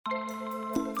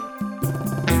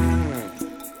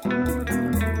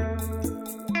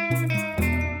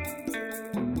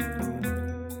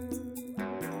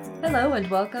Hello and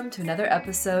welcome to another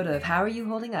episode of How Are You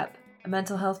Holding Up? A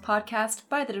mental health podcast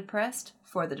by the depressed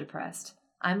for the depressed.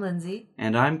 I'm Lindsay.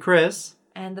 And I'm Chris.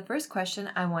 And the first question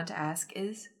I want to ask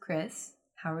is, Chris,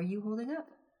 how are you holding up?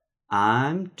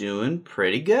 I'm doing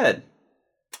pretty good.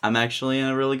 I'm actually in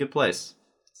a really good place.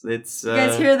 It's you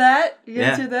guys hear that?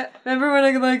 Yeah. Hear that? Remember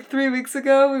when 3 weeks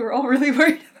ago we were all really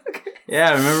worried about Chris?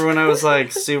 Yeah, remember when I was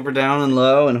super down and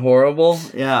low and horrible?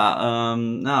 Yeah,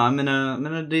 no, I'm in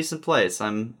a decent place.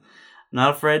 I'm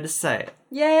not afraid to say it.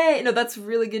 Yay! No, that's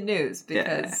really good news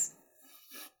because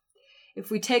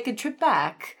if we take a trip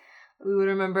back, we would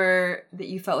remember that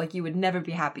you felt like you would never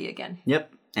be happy again.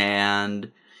 Yep.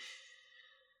 And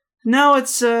no,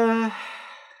 it's I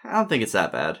don't think it's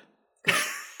that bad.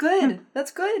 Good.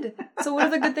 That's good. So what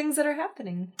are the good things that are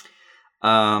happening?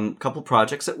 Couple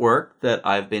projects at work that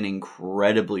I've been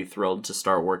incredibly thrilled to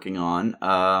start working on.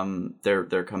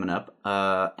 They're coming up.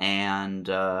 And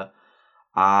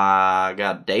I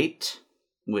got a date,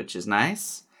 which is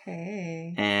nice.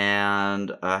 Hey.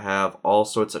 And I have all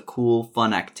sorts of cool,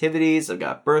 fun activities. I've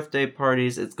got birthday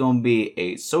parties. It's going to be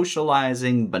a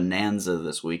socializing bonanza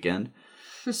this weekend.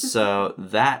 So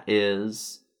that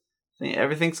is...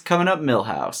 everything's coming up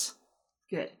Millhouse.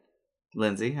 Good.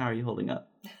 Lindsay, how are you holding up?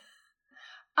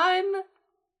 I'm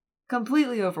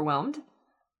completely overwhelmed.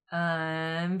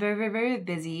 I'm very, very, very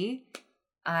busy.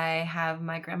 I have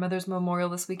my grandmother's memorial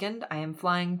this weekend. I am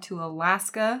flying to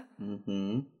Alaska.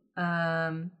 Mm-hmm.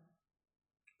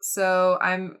 So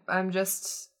and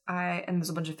there's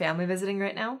a bunch of family visiting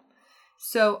right now.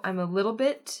 So I'm a little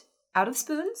bit out of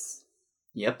spoons.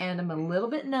 Yep. And I'm a little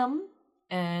bit numb.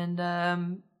 And,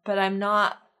 but I'm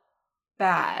not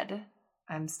bad.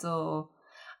 I'm just a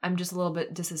little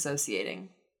bit disassociating.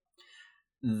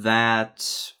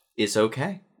 That is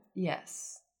okay.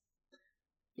 Yes.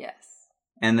 Yes.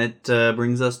 And that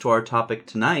brings us to our topic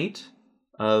tonight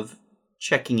of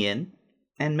checking in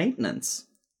and maintenance.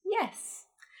 Yes.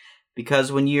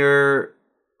 Because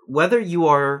whether you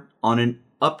are on an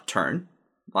upturn,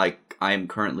 like I am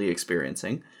currently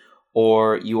experiencing,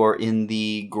 or you are in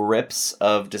the grips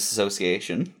of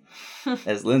disassociation,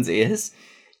 as Lindsay is,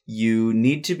 you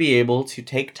need to be able to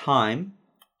take time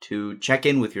to check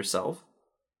in with yourself,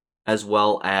 as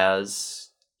well as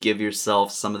give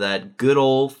yourself some of that good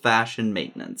old-fashioned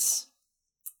maintenance.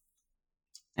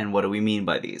 And what do we mean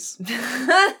by these?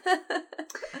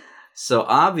 So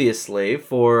obviously,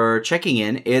 for checking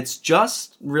in, it's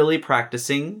just really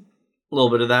practicing a little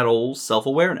bit of that old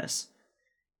self-awareness.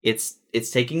 It's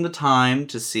taking the time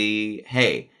to see,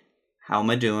 hey, how am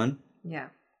I doing? Yeah.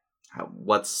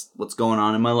 What's going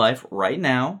on in my life right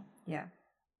now? Yeah.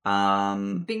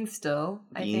 Being still,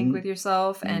 I think, with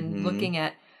yourself and looking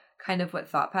at kind of what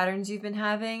thought patterns you've been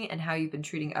having and how you've been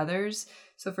treating others.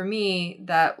 So for me,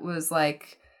 that was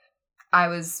I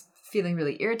was feeling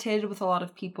really irritated with a lot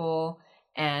of people,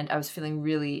 and I was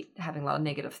having a lot of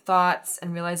negative thoughts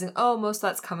and realizing, most of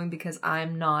that's coming because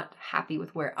I'm not happy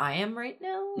with where I am right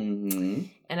now. Mm-hmm.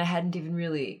 And I hadn't even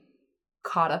really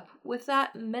caught up with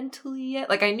that mentally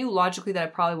yet. I knew logically that I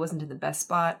probably wasn't in the best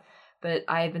spot, but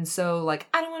I had been so I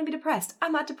don't want to be depressed.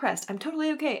 I'm not depressed. I'm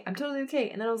totally okay. I'm totally okay.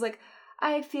 And then I was like,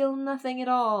 I feel nothing at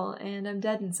all, and I'm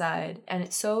dead inside. And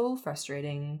it's so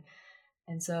frustrating.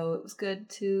 And so it was good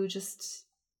to just...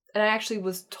 And I actually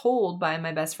was told by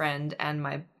my best friend and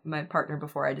my partner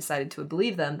before I decided to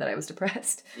believe them that I was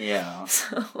depressed. Yeah.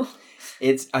 So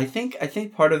I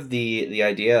think part of the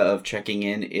idea of checking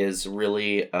in is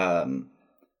really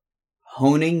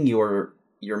honing your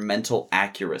mental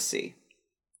accuracy.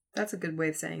 That's a good way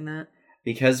of saying that.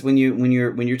 Because when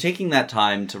you're taking that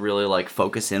time to really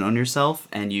focus in on yourself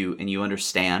and you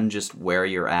understand just where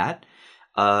you're at,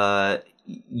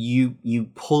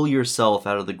 you pull yourself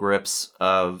out of the grips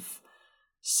of,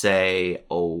 say,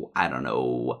 I don't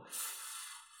know,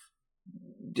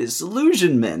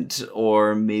 disillusionment,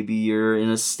 or maybe you're in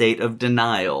a state of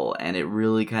denial, and it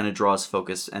really kind of draws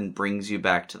focus and brings you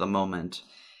back to the moment.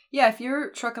 Yeah, if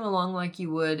you're trucking along like you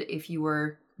would if you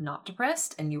were not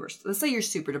depressed, and let's say you're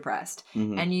super depressed,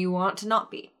 and you want to not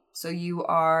be. So you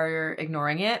are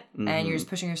ignoring it, and you're just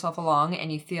pushing yourself along,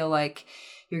 and you feel like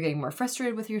you're getting more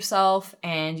frustrated with yourself,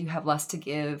 and you have less to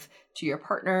give to your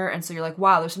partner, and so you're like,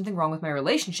 wow, there's something wrong with my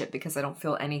relationship because I don't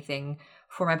feel anything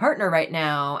for my partner right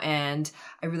now, and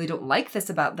I really don't like this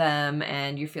about them,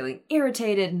 and you're feeling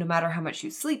irritated, and no matter how much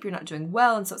you sleep, you're not doing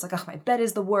well, and so it's my bed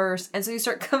is the worst, and so you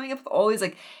start coming up with all these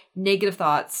negative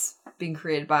thoughts being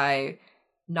created by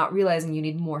not realizing you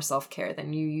need more self-care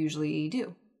than you usually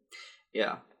do.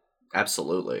 Yeah,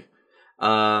 absolutely.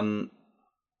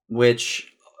 Which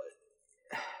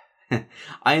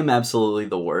I am absolutely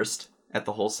the worst at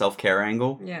the whole self-care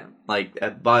angle. Yeah. Like,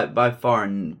 by far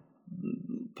and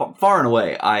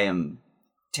away, I am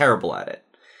terrible at it.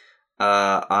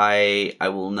 I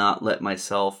will not let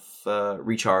myself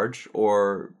recharge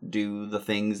or do the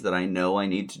things that I know I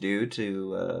need to do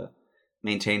to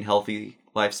maintain healthy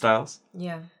lifestyles.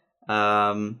 Yeah.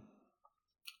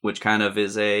 Which kind of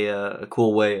is a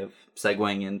cool way of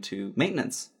segueing into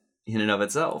maintenance in and of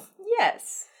itself.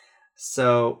 Yes.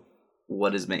 So,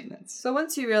 what is maintenance? So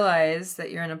once you realize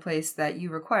that you're in a place that you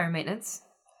require maintenance,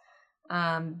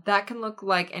 that can look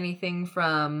like anything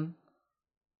from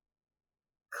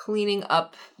cleaning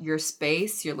up your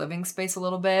space, your living space a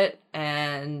little bit,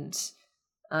 and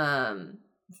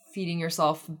feeding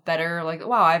yourself better. Like,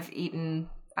 wow, I've eaten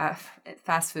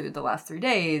fast food the last 3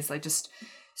 days. Like, just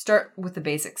start with the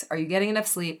basics. Are you getting enough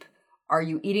sleep? Are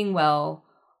you eating well?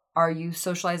 Are you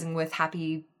socializing with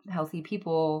happy, healthy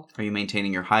people? Are you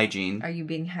maintaining your hygiene? Are you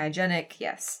being hygienic?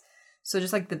 Yes. So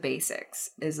just like the basics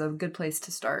is a good place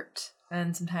to start,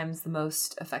 and sometimes the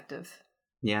most effective.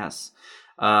 Yes.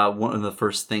 One of the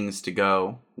first things to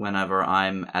go whenever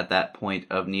I'm at that point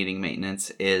of needing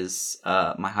maintenance is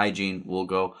my hygiene will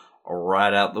go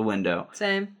right out the window.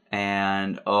 Same.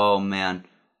 And oh man,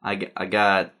 I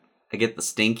get the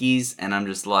stinkies, and I'm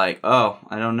just like, oh,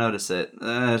 I don't notice it.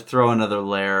 Throw another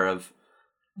layer of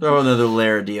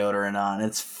deodorant on.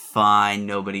 It's fine.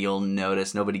 Nobody will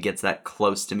notice. Nobody gets that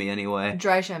close to me anyway.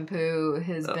 Dry shampoo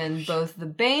has been both the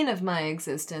bane of my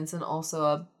existence and also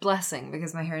a blessing,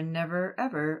 because my hair never,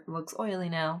 ever looks oily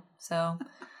now. So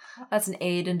that's an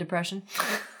aid in depression.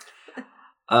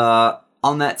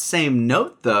 On that same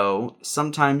note, though,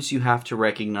 sometimes you have to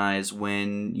recognize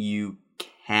when you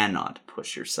cannot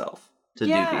push yourself to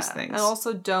do these things. And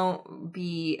also don't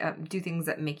do things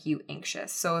that make you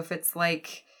anxious. So if it's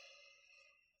like,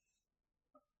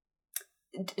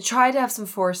 try to have some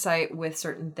foresight with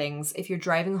certain things. If you're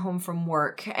driving home from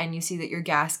work and you see that your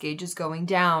gas gauge is going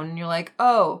down and you're like,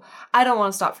 oh, I don't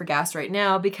want to stop for gas right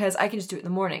now because I can just do it in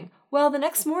the morning. Well, the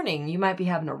next morning you might be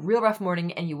having a real rough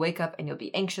morning and you wake up and you'll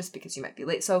be anxious because you might be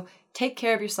late. So take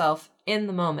care of yourself in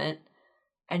the moment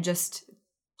and just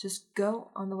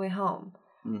go on the way home.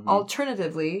 Mm-hmm.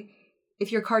 Alternatively,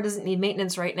 if your car doesn't need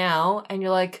maintenance right now and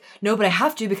you're like, no, but I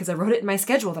have to because I wrote it in my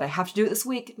schedule that I have to do it this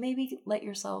week, maybe let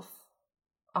yourself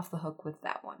off the hook with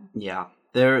that one. Yeah.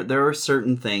 There are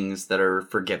certain things that are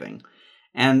forgiving,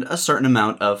 and a certain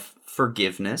amount of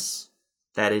forgiveness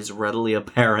that is readily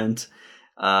apparent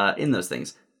in those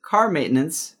things. Car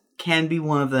maintenance can be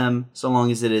one of them, so long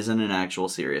as it isn't an actual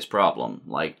serious problem.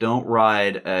 Like, don't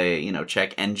ride a,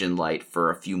 check engine light for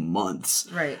a few months.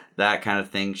 Right. That kind of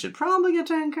thing should probably get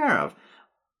taken care of.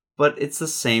 But it's the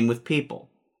same with people.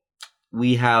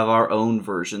 We have our own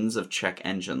versions of check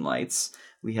engine lights.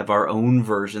 We have our own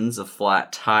versions of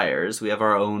flat tires. We have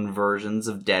our own versions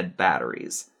of dead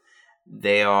batteries.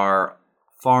 They are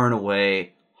far and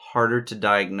away harder to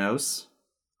diagnose,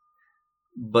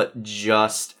 but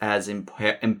just as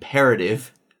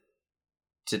imperative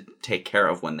to take care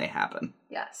of when they happen.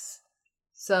 Yes.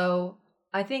 So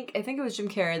I think it was Jim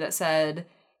Carrey that said,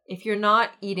 if you're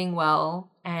not eating well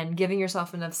and giving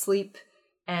yourself enough sleep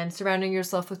and surrounding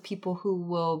yourself with people who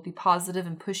will be positive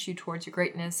and push you towards your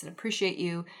greatness and appreciate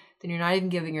you, then you're not even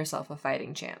giving yourself a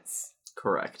fighting chance.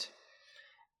 Correct.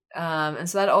 And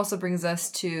so that also brings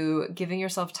us to giving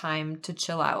yourself time to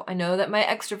chill out. I know that my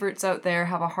extroverts out there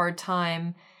have a hard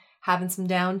time having some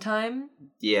downtime.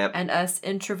 Yep. And us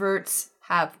introverts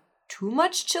have too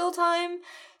much chill time.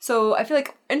 So I feel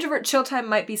like introvert chill time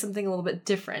might be something a little bit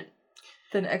different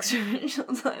than extrovert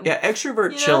chill time. Yeah,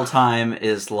 extrovert chill time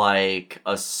is like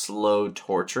a slow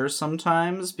torture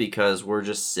sometimes because we're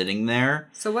just sitting there.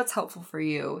 So what's helpful for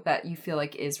you that you feel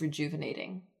like is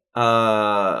rejuvenating?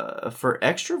 For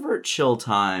extrovert chill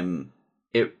time,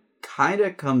 it kind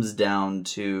of comes down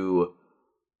to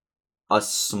a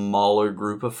smaller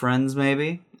group of friends,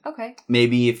 maybe. Okay.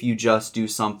 Maybe if you just do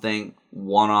something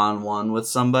one-on-one with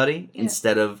somebody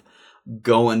instead of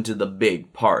going to the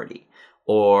big party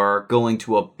or going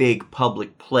to a big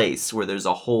public place where there's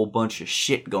a whole bunch of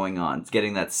shit going on.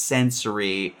 Getting that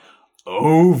sensory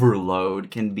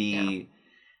overload can be... Yeah.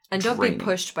 And don't be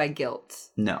pushed by guilt.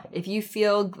 No. If you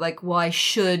feel like, well, I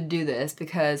should do this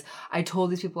because I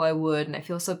told these people I would and I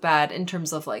feel so bad in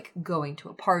terms of like going to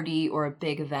a party or a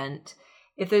big event.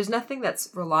 If there's nothing that's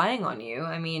relying on you,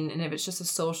 I mean, and if it's just a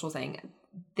social thing,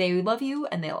 they love you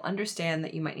and they'll understand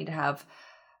that you might need to have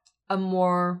a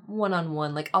more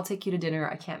one-on-one, like, I'll take you to dinner,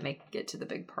 I can't make it to the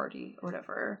big party or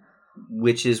whatever.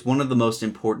 Which is one of the most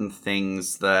important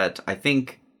things that I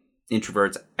think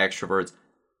introverts, extroverts,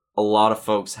 a lot of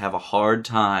folks have a hard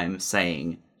time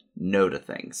saying no to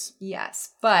things.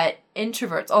 Yes, but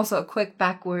introverts, also a quick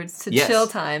backwards to chill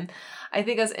time. I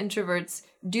think as introverts,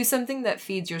 do something that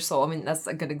feeds your soul. I mean, that's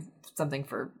a good something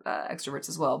for extroverts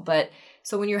as well. But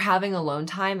so when you're having alone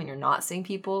time and you're not seeing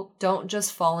people, don't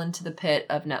just fall into the pit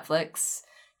of Netflix.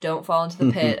 Don't fall into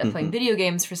the pit of playing video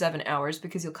games for 7 hours,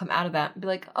 because you'll come out of that and be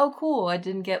like, oh, cool, I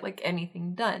didn't get like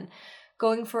anything done.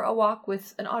 Going for a walk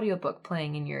with an audiobook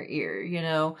playing in your ear, you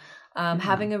know,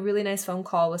 having a really nice phone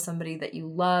call with somebody that you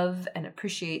love and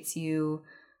appreciates you,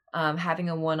 having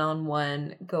a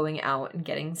one-on-one, going out and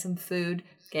getting some food,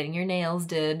 getting your nails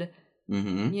did.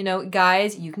 You know,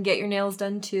 guys, you can get your nails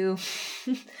done too.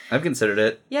 I've considered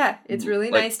it. Yeah, it's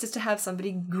really nice just to have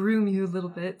somebody groom you a little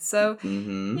bit. So,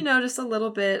 you know, just a little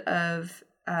bit of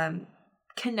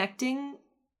connecting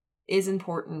is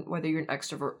important, whether you're an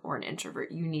extrovert or an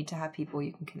introvert. You need to have people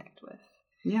you can connect with.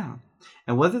 Yeah.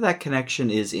 And whether that connection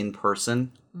is in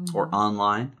person or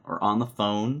online or on the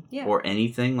phone or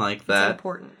anything like that.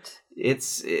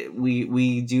 It's important.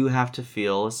 We do have to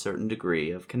feel a certain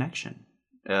degree of connection.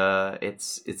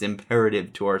 It's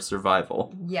imperative to our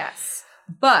survival. Yes.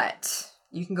 But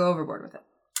you can go overboard with it.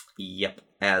 Yep.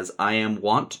 As I am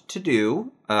wont to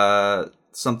do,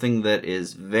 something that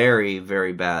is very,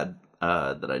 very bad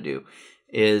that I do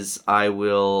is I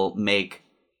will make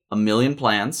a million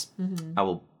plans. I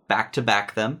will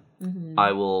back-to-back them.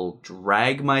 I will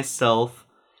drag myself,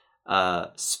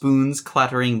 spoons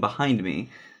clattering behind me,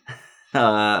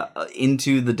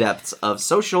 into the depths of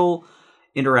social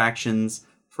interactions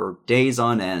for days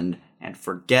on end, and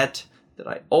forget that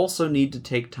I also need to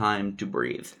take time to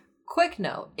breathe. Quick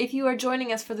note, if you are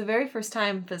joining us for the very first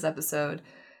time for this episode,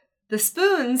 the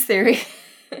spoons theory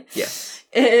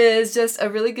is just a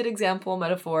really good example,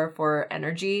 metaphor for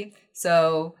energy.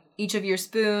 So each of your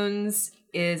spoons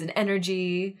is an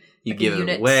energy. You give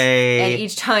it away. And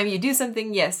each time you do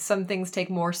something, yes, some things take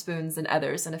more spoons than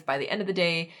others. And if by the end of the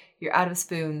day you're out of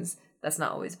spoons, that's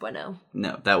not always bueno.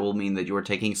 No, that will mean that you are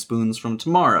taking spoons from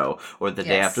tomorrow, or the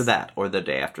day after that, or the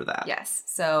day after that. Yes.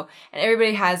 So, and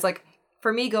everybody has, like,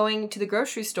 for me, going to the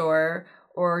grocery store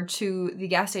or to the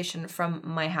gas station from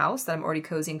my house that I'm already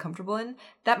cozy and comfortable in,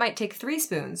 that might take 3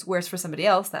 spoons, whereas for somebody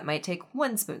else, that might take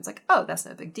 1 spoon. It's like, oh, that's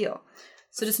no big deal.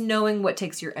 So just knowing what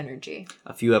takes your energy.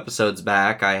 A few episodes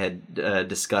back, I had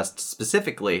discussed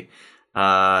specifically,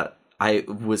 I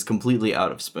was completely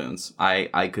out of spoons.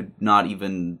 I could not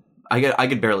even... I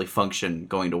could barely function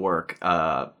going to work.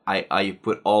 I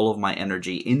put all of my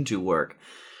energy into work.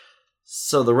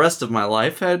 So the rest of my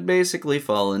life had basically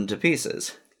fallen to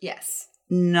pieces. Yes.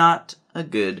 Not a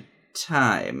good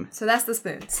time. So that's the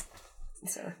spoons.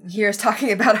 So here's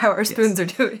talking about how our spoons are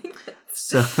doing.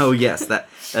 So yes,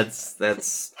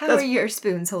 that's How are your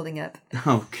spoons holding up?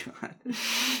 Oh God.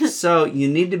 So you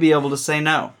need to be able to say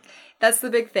no. That's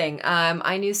the big thing.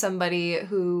 I knew somebody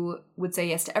who would say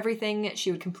yes to everything.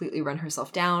 She would completely run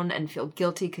herself down and feel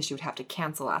guilty because she would have to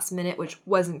cancel last minute, which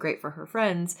wasn't great for her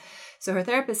friends. So her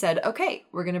therapist said, okay,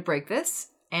 we're going to break this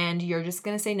and you're just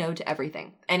going to say no to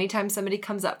everything. Anytime somebody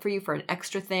comes up for you for an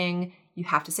extra thing, you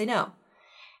have to say no.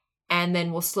 And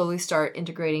then we'll slowly start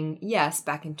integrating yes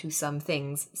back into some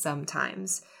things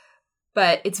sometimes.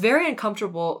 But it's very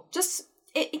uncomfortable. Just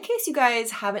in case you guys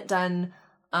haven't done...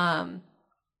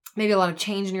 maybe a lot of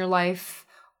change in your life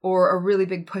or a really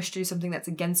big push to do something that's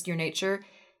against your nature,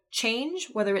 change,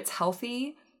 whether it's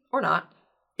healthy or not,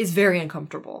 is very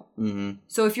uncomfortable.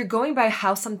 So if you're going by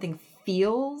how something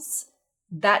feels,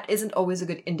 that isn't always a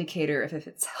good indicator if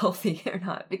it's healthy or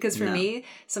not. Because for me,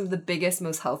 some of the biggest,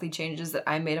 most healthy changes that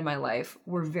I made in my life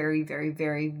were very, very,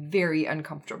 very, very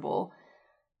uncomfortable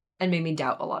and made me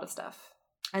doubt a lot of stuff.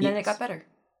 And then it got better.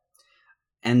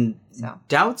 And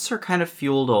doubts are kind of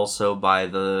fueled also by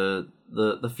the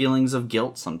feelings of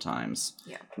guilt sometimes.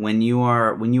 Yeah. When you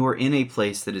are in a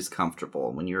place that is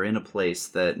comfortable, when you're in a place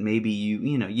that maybe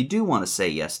you do want to say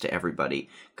yes to everybody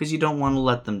because you don't want to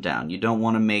let them down. You don't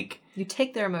want to make... You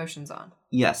take their emotions on.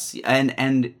 Yes.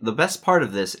 And the best part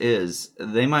of this is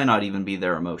they might not even be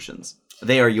their emotions.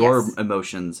 They are your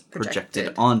emotions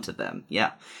projected onto them.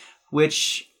 Yeah.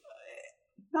 Which,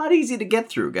 not easy to get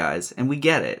through, guys. And we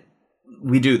get it.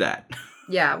 We do that.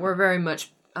 Yeah, we're very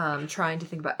much trying to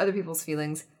think about other people's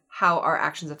feelings, how our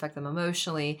actions affect them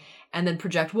emotionally, and then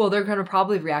project, well, they're going to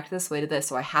probably react this way to this,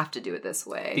 so I have to do it this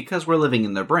way. Because we're living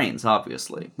in their brains,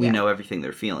 obviously. We know everything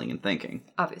they're feeling and thinking.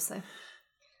 Obviously.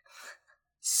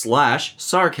 /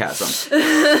 sarcasm.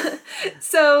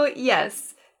 So,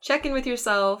 yes, check in with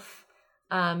yourself.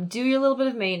 Do your little bit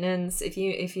of maintenance if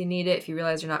you need it, if you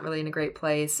realize you're not really in a great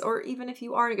place, or even if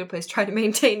you are in a good place, try to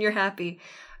maintain you're happy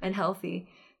and healthy.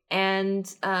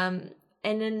 And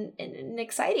an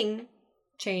exciting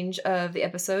change of the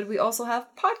episode, we also have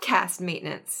podcast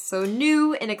maintenance. So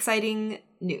new and exciting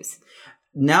news.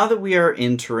 Now that we are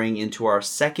entering into our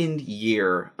second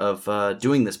year of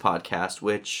doing this podcast,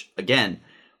 which, again,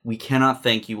 we cannot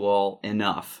thank you all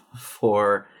enough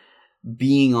for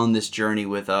being on this journey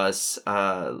with us.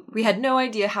 We had no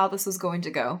idea how this was going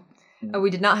to go.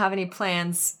 We did not have any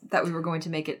plans that we were going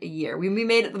to make it a year. We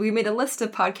made a list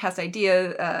of podcast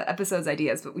episodes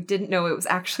ideas, but we didn't know it was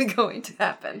actually going to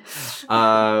happen.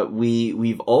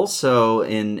 We've also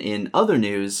in other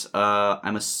news.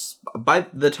 By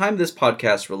the time this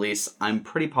podcast release, I'm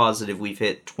pretty positive we've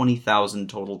hit 20,000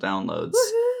 total downloads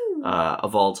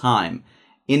of all time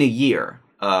in a year.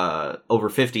 Over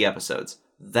 50 episodes.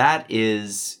 That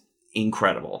is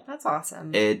incredible. That's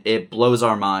awesome. It blows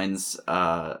our minds.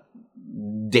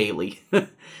 Daily.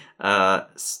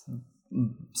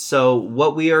 So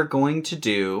what we are going to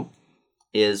do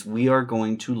is we are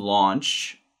going to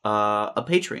launch a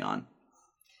Patreon.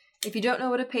 If you don't know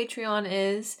what a Patreon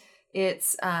is,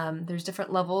 it's there's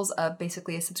different levels of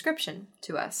basically a subscription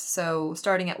to us. So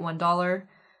starting at $1,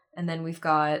 and then we've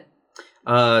got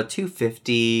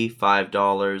 $2.50,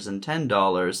 $5, and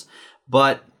 $10.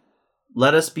 But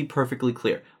let us be perfectly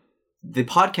clear. The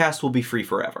podcast will be free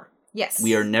forever. Yes.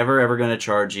 We are never, ever going to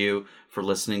charge you for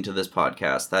listening to this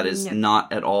podcast. That is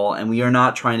not at all. And we are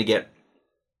not trying to get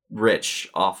rich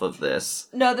off of this.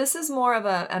 No, this is more of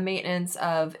a maintenance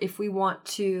of if we want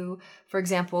to, for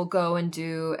example, go and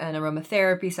do an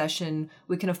aromatherapy session,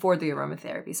 we can afford the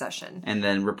aromatherapy session. And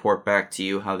then report back to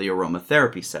you how the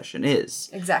aromatherapy session is.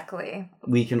 Exactly.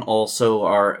 We can also,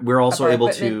 we're also able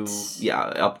to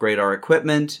upgrade our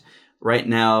equipment. Right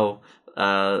now,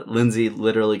 Lindsay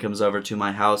literally comes over to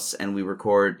my house and we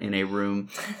record in a room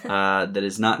that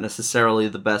is not necessarily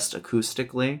the best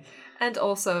acoustically. And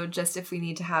also, just if we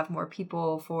need to have more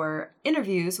people for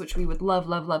interviews, which we would love,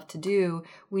 love, love to do,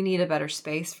 we need a better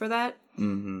space for that.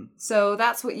 Mm-hmm. So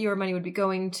that's what your money would be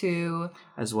going to.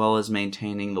 As well as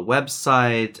maintaining the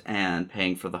website and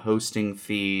paying for the hosting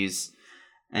fees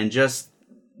and just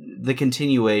the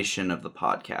continuation of the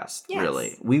podcast,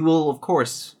 really. We will, of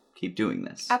course, keep doing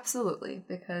this. Absolutely,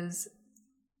 because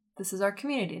this is our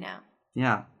community now.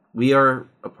 Yeah. We are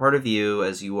a part of you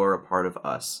as you are a part of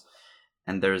us.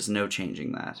 And there's no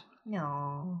changing that.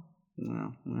 No.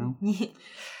 Well.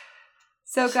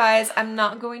 So, guys, I'm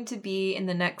not going to be in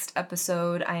the next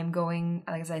episode. I am going,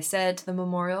 as I said, to the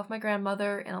memorial of my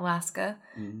grandmother in Alaska,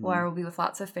 where I will be with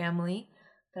lots of family.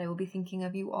 But I will be thinking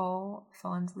of you all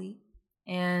fondly.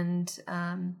 And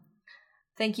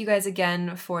thank you guys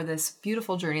again for this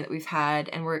beautiful journey that we've had.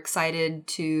 And we're excited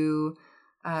to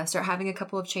start having a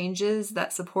couple of changes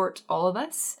that support all of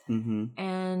us. Mm-hmm.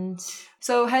 And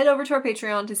so head over to our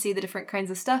Patreon to see the different kinds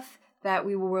of stuff that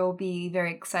we will be very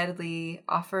excitedly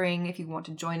offering if you want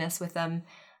to join us with them.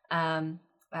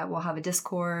 We'll have a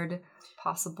Discord,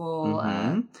 possible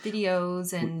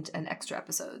videos, and extra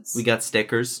episodes. We got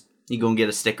stickers. You gonna get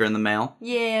a sticker in the mail?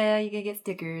 Yeah, you can get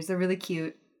stickers. They're really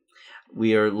cute.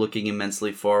 We are looking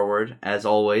immensely forward. As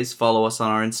always, follow us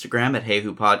on our Instagram at Hey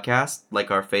Who Podcast,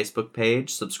 like our Facebook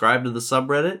page, subscribe to the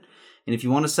subreddit, and if you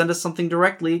want to send us something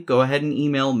directly, go ahead and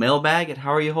email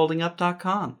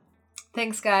mailbag@howareyoholdingup.com.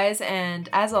 Thanks, guys, and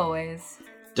as always,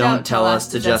 don't tell us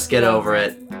to just get over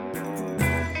it.